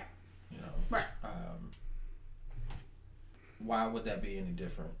 Right. You know. Right. Why would that be any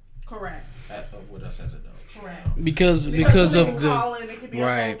different? Correct. With us as adults. Correct. Because of the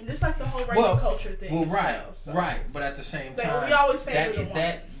right. Just like the whole racial culture thing. Well, right, so. right. But at the same time, we always favor the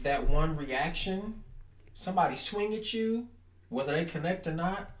woman. that one reaction, somebody swing at you, whether they connect or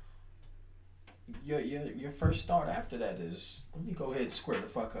not, your first thought after that is, let me go ahead and square the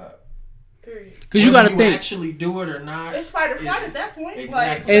fuck up. Period. Because you got to think, actually do it or not. It's fight or flight at that point.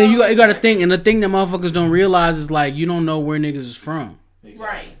 Exactly. Like, and you got to think, and the thing that motherfuckers don't realize is like you don't know where niggas is from. Exactly.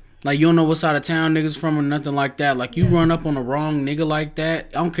 Right. Like you don't know what side of town niggas from or nothing like that. Like you run up on the wrong nigga like that,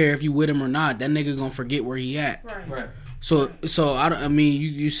 I don't care if you with him or not. That nigga gonna forget where he at. Right. So I mean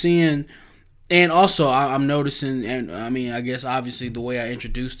you seeing, and also I'm noticing, and I mean I guess obviously the way I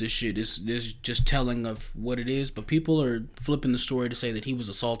introduced this shit is just telling of what it is, but people are flipping the story to say that he was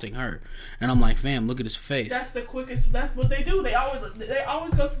assaulting her, and I'm like, fam, look at his face. That's the quickest. That's what they do. They always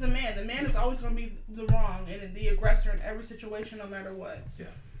go to the man. The man is always gonna be the wrong and the aggressor in every situation, no matter what. Yeah.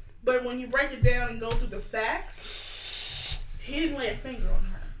 But when you break it down and go through the facts, he didn't lay a finger on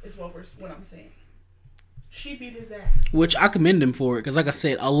her. Is what I'm saying. She beat his ass. Which I commend him for it, because like I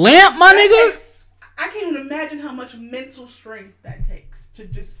said, a lamp, my nigga. I can't even imagine how much mental strength that takes to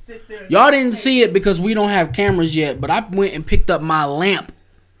just sit there. Y'all didn't see it because we don't have cameras yet, but I went and picked up my lamp.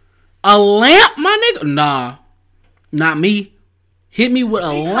 A lamp, my nigga? Nah, not me. Hit me with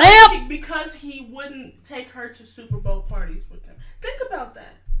a lamp. Because he wouldn't take her to Super Bowl parties with him. Think about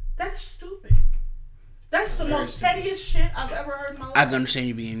that. That's stupid. That's the most pettiest shit I've ever heard in my life. I can understand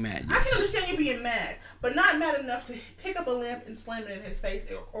you being mad. Yes. I can understand you being mad, but not mad enough to pick up a lamp and slam it in his face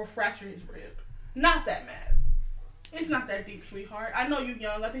or fracture his rib. Not that mad. It's not that deep, sweetheart. I know you're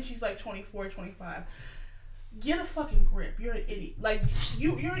young. I think she's like 24, 25. Get a fucking grip. You're an idiot. Like,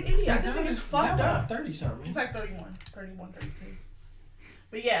 you're an idiot. I just think it's fucked up. 30-something. He's like 31, 32.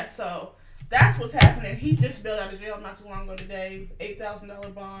 But yeah, so that's what's happening. He just bailed out of jail not too long ago today.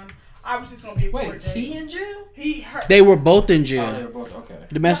 $8,000 bond. Obviously, it's going to be a court date. He in jail? They were both in jail. Oh, they were both, okay.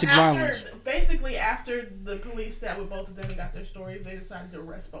 Domestic violence. Basically, after the police sat with both of them and got their stories, they decided to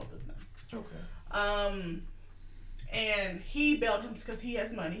arrest both of them. Okay. And he bailed him because he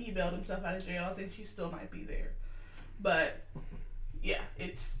has money. He bailed himself out of jail. I think she still might be there. But, yeah,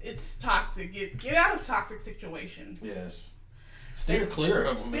 it's toxic. Get out of toxic situations. Yes. Steer clear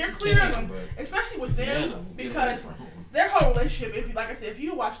of them. Steer clear of them, especially with them, because their whole relationship, if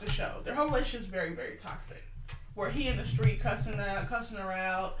you watch the show, their whole relationship is very, very toxic. Where he in the street cussing her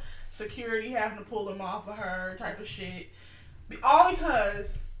out, security having to pull him off of her, type of shit. All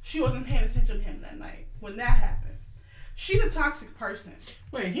because she wasn't paying attention to him that night when that happened. She's a toxic person.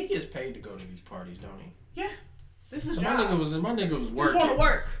 Wait, he gets paid to go to these parties, don't he? Yeah. This is so job. my nigga was working. He was going to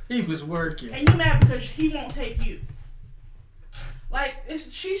work. He was working. And you mad because he won't take you. Like,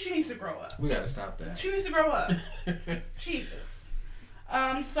 she needs to grow up. We gotta stop that. She needs to grow up. Jesus.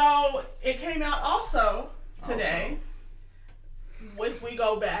 So it came out also today. If we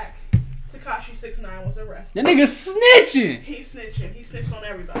go back, Tekashi 6ix9ine was arrested. That nigga snitching. He's snitching. He snitched on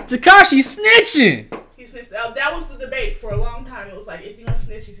everybody. Tekashi snitching. He snitched. That was the debate for a long time. It was like, is he gonna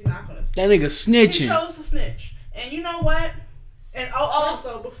snitch? Is he not gonna snitch? That nigga snitching. He chose to snitch. And you know what? And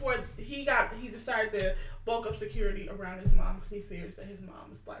also, before he decided to bulk up security around his mom because he fears that his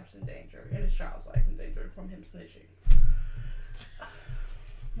mom's life's in danger and his child's life in danger from him snitching.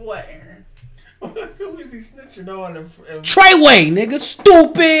 What, Aaron? Who is he snitching on? Treyway, nigga,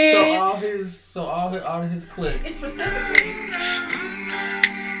 stupid. So all his clips. It's specifically.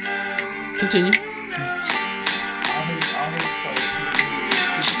 Continue. All his clips.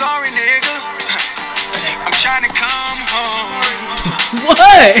 Sorry, nigga. I'm trying to come home.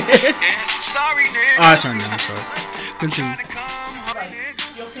 What? Sorry, nigga. Alright, turn down. Sorry. I'm Continue. trying to come home. Like,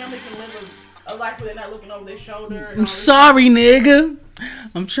 your family can live a life where they're not looking over their shoulder. And I'm sorry, nigga.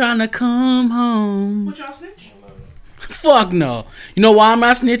 I'm trying to come home. What y'all snitch? Fuck no. You know why I'm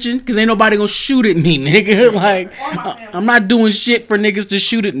not snitching? Because ain't nobody gonna shoot at me, nigga. Like, Or my family. I'm not doing shit for niggas to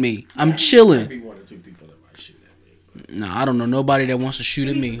shoot at me. I'm chilling. Maybe 1 or 2 people that might shoot at me. Nah, I don't know nobody that wants to shoot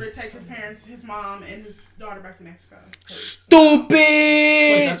at He needs me. to take his parents, his mom, and his daughter back to Mexico. 'Cause Wait,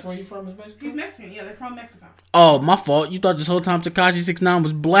 Stupid. that's where you from? Is Mexico? he's Mexican. Yeah, they're from Mexico. Oh, my fault. You thought this whole time Tekashi 6ix9ine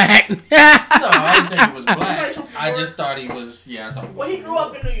was black. No, I didn't think it was black. From I New just thought he was. Yeah, I thought. He was Well, he from grew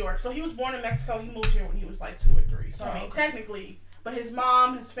up in New York, so he was born in Mexico. He moved here when he was like 2 or 3. So I mean, okay. technically, but his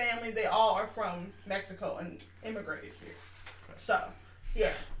mom, his family, they all are from Mexico and immigrated here. So,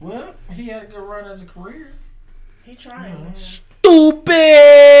 yeah, Well, he had a good run as a career. he trying. Man. Stupid.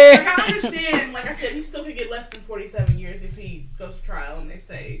 Like, I understand. Like I said, he still could get less than 47 years if he goes to trial and they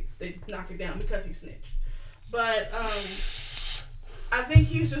say they knock it down because he snitched. But I think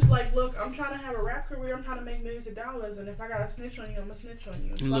he's just like, look, I'm trying to have a rap career. I'm trying to make millions of dollars, and if I gotta snitch on you, I'm gonna snitch on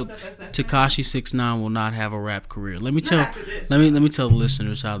you. Look, Fucked up as that Tekashi 6ix9ine will not have a rap career. Let me sounds. tell Not after this. let me tell the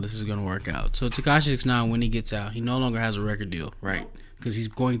listeners how this is gonna work out. So Tekashi 6ix9ine, when he gets out, he no longer has a record deal, right? Because he's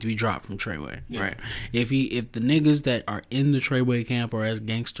going to be dropped from Treyway, Yeah. right? If the niggas that are in the Treyway camp are as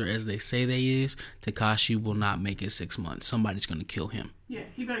gangster as they say they is, Tekashi will not make it 6 months. Somebody's gonna kill him. Yeah,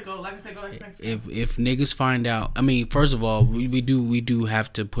 he better go. Like I said, go to Mexico. If niggas find out, I mean, first of all, we do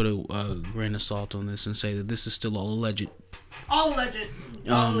have to put a grain of salt on this and say that this is still all alleged. All alleged.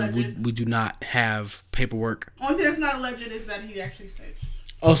 All alleged. We do not have paperwork. Only thing that's not alleged is that he actually snitched.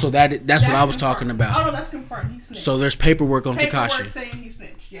 Oh, so that's what I was confirmed. talking about. Oh no, that's confirmed. He snitched. So there's paperwork on Paperwork Tekashi. saying he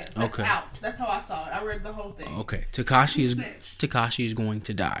snitched. Yes, that's Okay. out. That's how I saw it. I read the whole thing. Okay, He snitched. Tekashi is going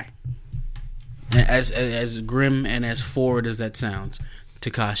to die. And as grim and as forward as that sounds,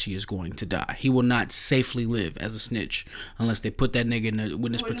 Tekashi is going to die. He will not safely live as a snitch unless they put that nigga in a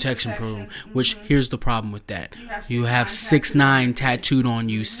witness protection program. Which here's the problem with that: you have 6ix9ine tattooed on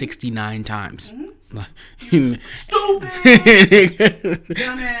you 69 times. Like, Stupid.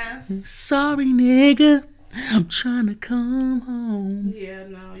 Dumbass. sorry, nigga, I'm trying to come home. Yeah,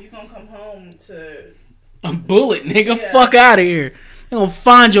 no, you gonna come home to A bullet, nigga. Yeah. Fuck out of here. They gonna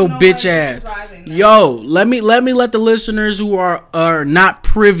find your no bitch way ass. surviving that. Yo, let me let the listeners who are not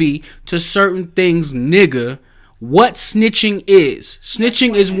privy to certain things, nigga, what snitching is.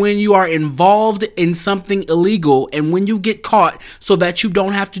 Snitching is when you are involved in something illegal, and when you get caught, so that you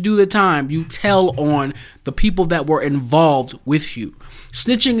don't have to do the time, you tell on the people that were involved with you.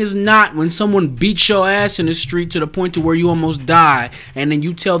 Snitching is not when someone beats your ass in the street to the point to where you almost die, and then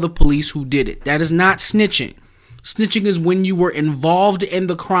you tell the police who did it. That is not snitching. Snitching is when you were involved in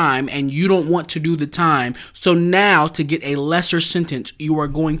the crime and you don't want to do the time. So now, to get a lesser sentence, you are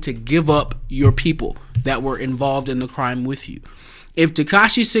going to give up your people that were involved in the crime with you. If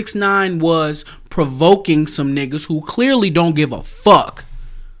Tekashi 6ix9ine was provoking some niggas who clearly don't give a fuck,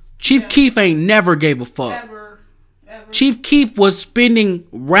 Chief Keef ain't never gave a fuck. Ever. Chief Keef was spending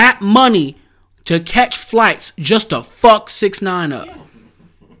rap money to catch flights just to fuck 6ix9ine up.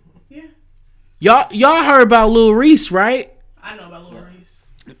 Yeah. Y'all heard about Lil Reese, right? I know about Lil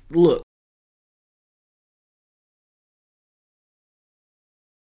Reese. Look,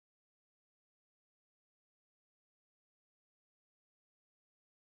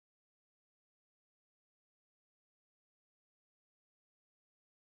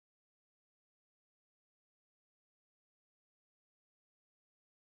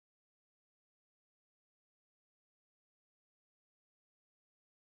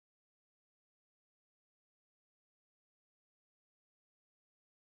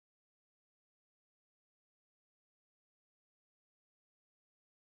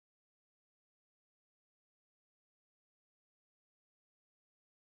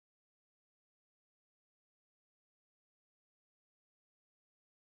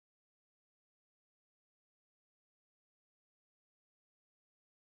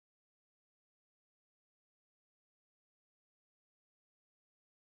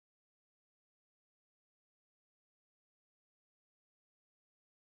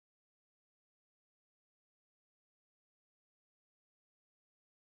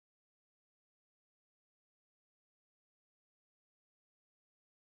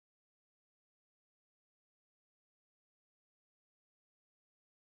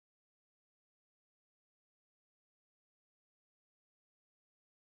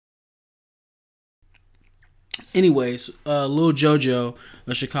 Anyways, Lil JoJo,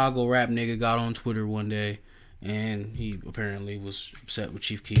 a Chicago rap nigga, got on Twitter one day, and he apparently was upset with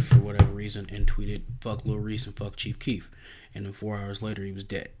Chief Keef for whatever reason, and tweeted, "Fuck Lil Reese and fuck Chief Keef." And then 4 hours later, he was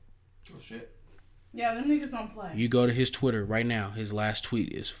dead. Oh shit. Yeah, them niggas don't play. You go to his Twitter right now. His last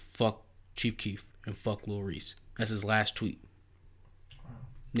tweet is "fuck Chief Keef and fuck Lil Reese." That's his last tweet.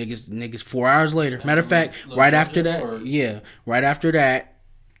 Niggas. 4 hours later. Matter of fact, right after that,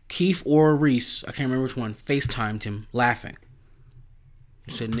 Keef or Reese, I can't remember which one, FaceTimed him laughing.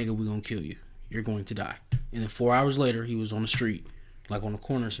 Said, "Nigga, we gonna kill you. You're going to die." And then 4 hours later, he was on the street, like on the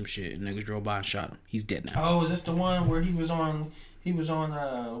corner or some shit, and niggas drove by and shot him. He's dead now. Oh, is this the one where he was on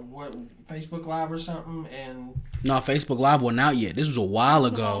what, Facebook Live or something? And No, Facebook Live wasn't out yet. This was a while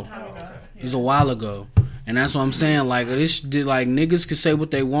ago. okay. It was a while ago. And that's what I'm saying. Like, niggas can say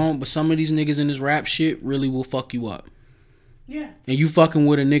what they want, but some of these niggas in this rap shit really will fuck you up. Yeah. And you fucking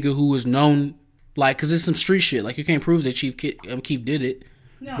with a nigga who is known, like, cause it's some street shit. Like, you can't prove that Keef did it.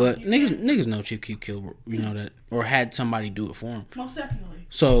 No, But you niggas know Chief Keef killed, you know that, or had somebody do it for him. most definitely.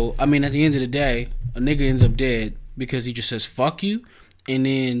 So, I mean, at the end of the day, a nigga ends up dead because he just says, "fuck you." And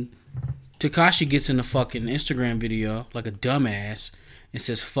then Tekashi gets in a fucking Instagram video like a dumbass and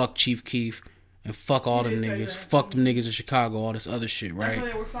says, "Fuck Chief Keef and fuck all them did say niggas. that. Fuck them niggas in Chicago," all this other shit, That's why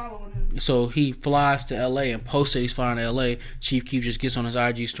right? they were following him. So he flies to LA and posts that he's flying to LA. Chief Keef just gets on his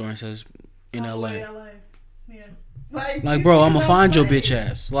IG story and says, "In All the way LA." to LA. Yeah. Like Like, bro, I'm these gonna niggas find your don't play. bitch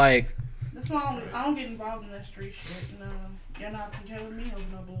ass. Like, That's why I don't get involved in that street shit. No, you're not comparing with me over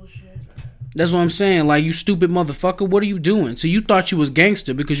no bullshit. that's what I'm saying. Like, you stupid motherfucker, what are you doing? So you thought you was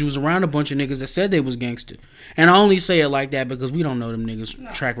gangster because you was around a bunch of niggas that said they was gangster. And I only say it like that because we don't know them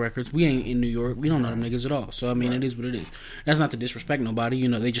niggas' track records. We ain't in New York. We don't know them niggas at all. So, I mean, it is what it is. That's not to disrespect nobody. You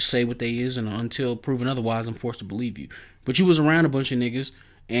know, they just say what they is, and until proven otherwise, I'm forced to believe you. But you was around a bunch of niggas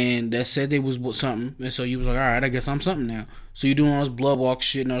and that said they was something. And so you was like, all right, I guess I'm something now. So you doing all this blood walk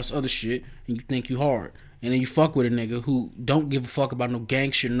shit and all this other shit, and you think you hard. And then you fuck with a nigga who don't give a fuck about no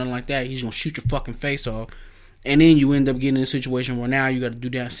gang shit or nothing like that. He's gonna shoot your fucking face off. And then you end up getting in a situation where now you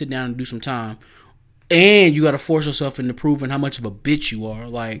gotta sit down and do some time. And you gotta force yourself into proving how much of a bitch you are.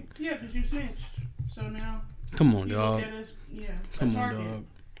 Like, Yeah, because you snitched. So now come on, you dog. look at us, Come a on, target. dog.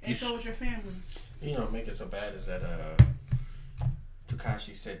 And so is your family. You know, make it so bad is that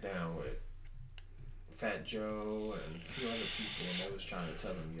Tekashi sat down with Fat Joe and a few other people, and they was trying to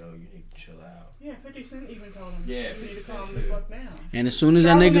tell him, "Yo, you need to chill out." Yeah, 50 Cent even told him. Yeah, you need 50 to calm Cent the too. fuck down. And as soon as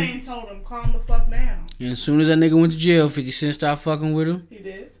that nigga, Charlamagne told him, calm the fuck down. and as soon as that nigga went to jail, 50 Cent stopped fucking with him. He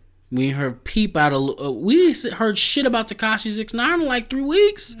did. We ain't heard peep out of. We ain't heard shit about Tekashi 6ix9ine in like 3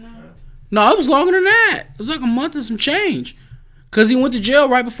 weeks. No, it was longer than that. It was like a month and some change. Cause he went to jail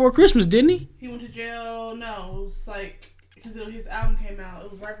right before Christmas, didn't he? He went to jail. No, it was like because his album came out.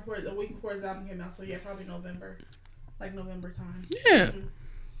 It was right before a week before his album came out. So yeah, probably November, like November time. Yeah. Mhm.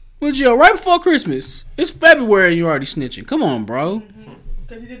 Went to jail right before Christmas. It's February and you already snitching. Come on, bro.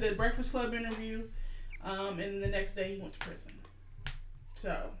 Because he did the Breakfast Club interview, and then the next day he went to prison.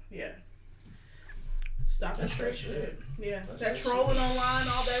 So yeah. Stop that That's straight that shit. shit. Yeah, That's that that trolling shit. online,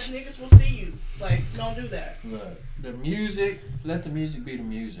 all that niggas will see you. Like, don't do that. Look, the music, let the music be the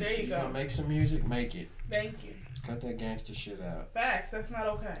music. There you go. Gonna make some music, make it. Thank you. Cut that gangster shit out. Facts. That's not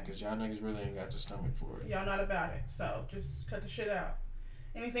okay. Cause y'all niggas really ain't got the stomach for it. Y'all not about it. So just cut the shit out.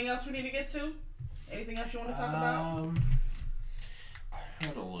 Anything else we need to get to? Anything else you want to talk about? I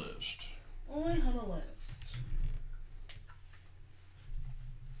had a list. I have a list.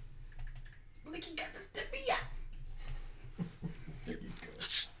 Blicky got the stippy out. There you go.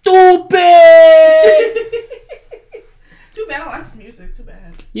 Stupid! Too bad. I like this music. Too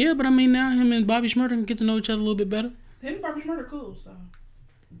bad. Yeah, but I mean, now him and Bobby Shmurda can get to know each other a little bit better. Him and Barbara Shmurda cool, so.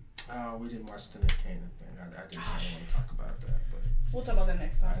 We didn't watch the Nick Cannon thing. I didn't want to talk about that, but We'll talk about that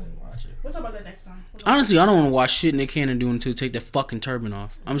next I time. didn't watch it. We'll talk about that next time. Honestly, I don't want to watch shit Nick Cannon doing until take that fucking turban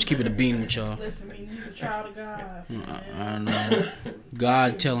off. I'm just keeping it a bean with y'all. Listen, man, he's a child of God. I Man. don't know.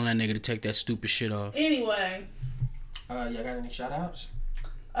 God telling that nigga to take that stupid shit off. Anyway, Y'all got any shout outs?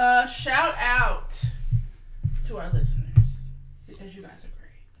 shout out to our listeners because you guys are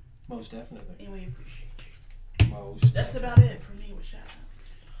great Most definitely. and we appreciate you. Most. That's definitely. about it for me with shout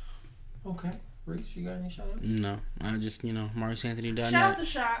outs. Okay. Reese, you got any shout outs? No, I just, MauriceAnthony.net. Shout out to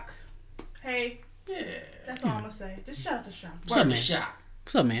Shock. Hey, Yeah. that's all I'm gonna say. Just shout out to Shock. What's up, man? Shot.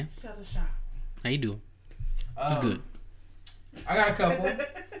 What's up, man? Shout out to Shock. How you doing? Good. I got a couple.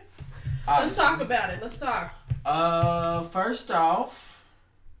 Let's talk about it. Let's talk. First off,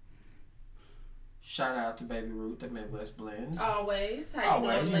 shout out to Baby Ruth at Midwest Blends. Always. How you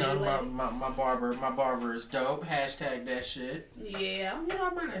Always, doing, you know, lady? my barber is dope. Hashtag that shit. Yeah. You know,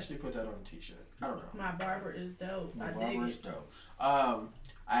 I might actually put that on a t-shirt. I don't know. My barber is dope. My I dig barber is it. dope. I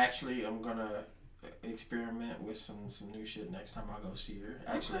actually am gonna experiment with some new shit next time I go see her.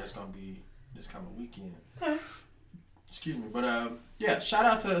 Actually, that's gonna be this coming weekend. Okay. Excuse me, but yeah, shout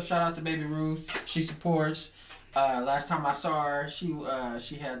out to Baby Ruth. She supports. Last time I saw her,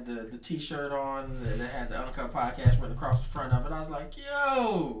 she had the t-shirt on that had the Uncut Podcast written across the front of it. I was like,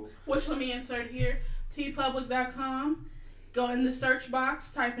 yo. Which let me insert here. tpublic.com. Go in the search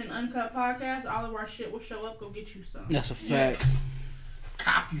box, type in Uncut Podcast. All of our shit will show up. Go get you some. That's a fact. Yes.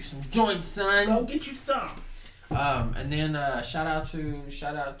 Cop you some joints, son. Go get you some. And then shout out to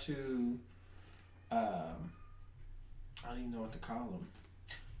I don't even know what to call them.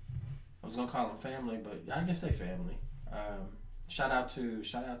 I was gonna call them family, but I guess they family. Shout out to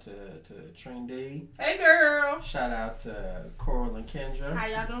Trin D. Hey, girl. Shout out to Coral and Kendra. How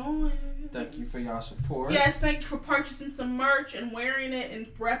y'all doing? Thank you for y'all support. Yes, thank you for purchasing some merch and wearing it and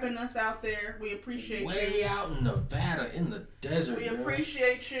repping us out there. We appreciate Way you. out in Nevada, in the desert. We girl.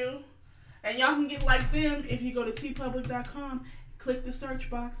 appreciate you. And y'all can get like them if you go to tpublic.com, click the search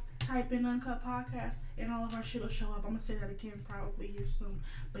box, type in Uncut Podcast, and all of our shit will show up. I'm going to say that again probably here soon.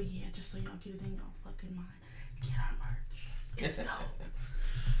 But yeah, just so y'all get it in y'all fucking mind. Get our merch. It's dope.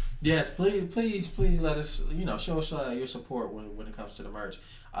 Yes, please let us, show us your support when it comes to the merch.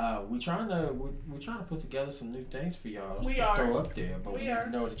 We're trying to put together some new things for y'all We to are. throw up there, but we are.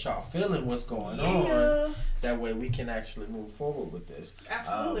 know that y'all feeling what's going Yeah. on. That way we can actually move forward with this.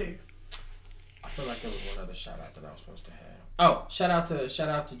 Absolutely. I feel like there was one other shout out that I was supposed to have. Oh, shout out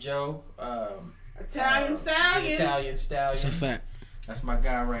to Joe. Italian Stallion. Italian Stallion. That's a fact. That's my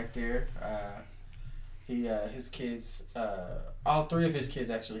guy right there. His kids, all three of his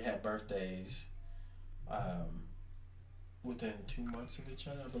kids actually had birthdays within 2 months of each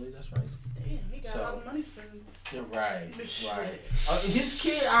other. I believe that's right. Damn, he got a lot of money spent. Yeah, right. Shit. His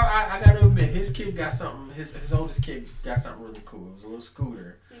kid, I gotta admit, his kid got something. His oldest kid got something really cool. It was a little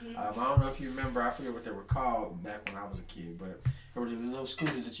scooter. Mm-hmm. I don't know if you remember. I forget what they were called back when I was a kid, but there were these little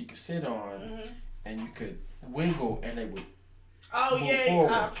scooters that you could sit on Mm-hmm. and you could wiggle, and they would. Oh, Move yeah.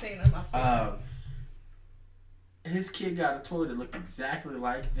 forward. I've seen them. His kid got a toy that looked exactly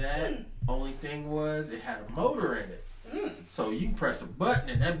like that. Only thing was, it had a motor in it. So you can press a button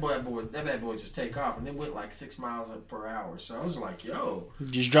and that bad boy just take off, and it went like 6 miles per hour. So I was like, yo,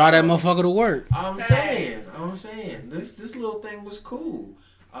 Just drive that motherfucker to work. I'm saying, this little thing was cool.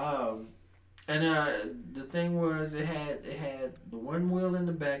 And the thing was, it had the one wheel in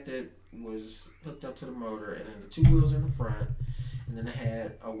the back that was hooked up to the motor, and then the two wheels in the front, and then it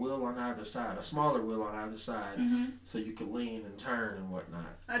had a wheel on either side, a smaller wheel on either side, so you could lean and turn and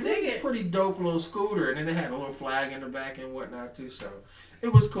whatnot. I dig was it. a pretty dope little scooter, and then it had a little flag in the back and whatnot too. So it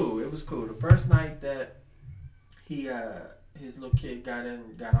was cool. The first night that his little kid got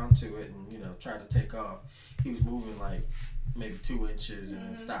onto it and tried to take off, he was moving like maybe 2 inches and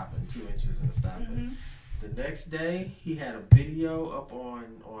then stopping, 2 inches and then stopping. The next day, he had a video up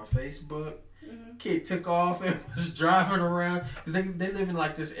on Facebook. Kid took off and was driving around because they live in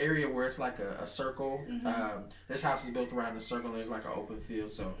like this area where it's like a circle. This house is built around a circle, and there's like an open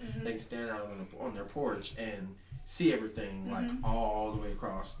field, so they can stand out on their porch and see everything like all the way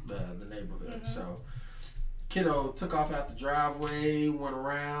across the neighborhood. So kiddo took off out the driveway, went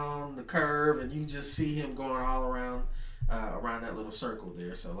around the curve, and you just see him going all around that little circle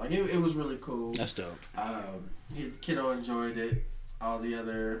there. So like it was really cool. That's dope. Kiddo enjoyed it. All the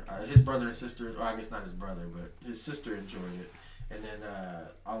other his brother and sister, or I guess not his brother, but his sister enjoyed it, and then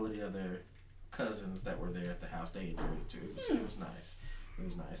all of the other cousins that were there at the house, they enjoyed it too. It was nice. It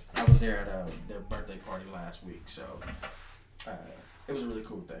was nice. I was there at their birthday party last week, so it was a really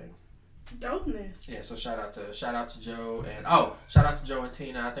cool thing. Dopeness. Yeah, so shout out to Joe and shout out to Joe and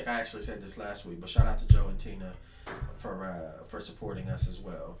Tina. I think I actually said this last week, but shout out to Joe and Tina for supporting us as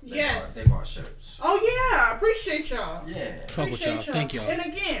well. They bought shirts. Oh yeah, I appreciate y'all. Yeah. Fuck with y'all. Thank y'all. And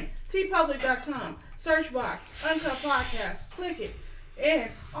again, tpublic.com, search box, Uncut Podcast, click it, and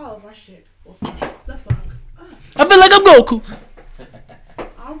all of our shit will the fuck up. I feel like I'm Goku.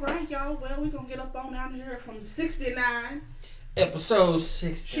 All right, y'all. Well, we're gonna get up on out of here from 69. Episode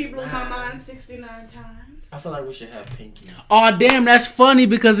 69. She blew my mind 69 times. I feel like we should have Pinky. Oh damn, that's funny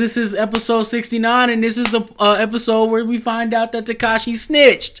because this is episode 69 and this is the episode where we find out that Tekashi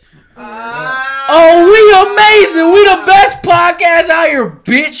snitched. Oh, we amazing. We the best podcast out here,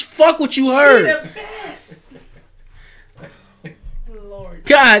 bitch. Fuck what you heard. We the best. Lord.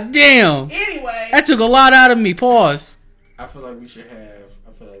 God damn. Anyway. That took a lot out of me. Pause. I feel like we should have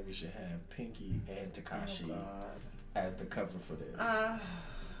feel like we should have Pinky and Tekashi Oh, as the cover for this.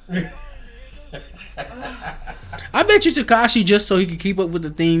 I bet you Tekashi, just so he could keep up with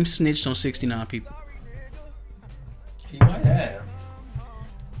the theme, snitched on 69 people. He might have.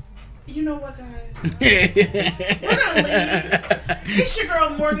 You know what, guys? We're gonna leave. It's your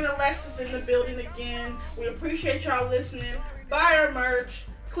girl Morgan Alexis in the building again. We appreciate y'all listening. Buy our merch.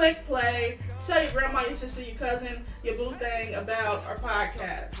 Click play. Tell your grandma, your sister, your cousin, your boo thing about our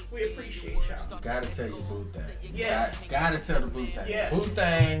podcast. We appreciate y'all. Gotta tell your boo thing. Yes. Gotta tell the boo thing. Yes. Boo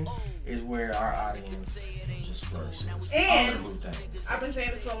thing is where our audience just flourishes. And all the boo things. I've been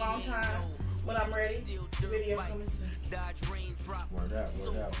saying this for a long time. When I'm ready, video coming soon. Word up,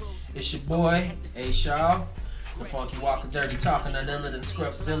 word up. It's your boy, A. Shaw, the Funky Walker, Dirty Talking, none other than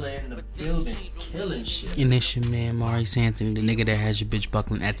Scruffzilla in the building, killing shit. And it's your man, Maurice Anthony, the nigga that has your bitch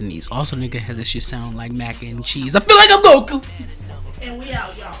buckling at the knees. Also, nigga that has this shit sound like mac and cheese. I feel like I'm Goku. And we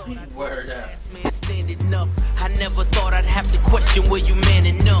out, y'all. Peace. Word up. Man standing up. I never thought I'd have to question were you man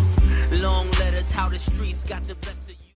enough. Long letters, how the streets got the best.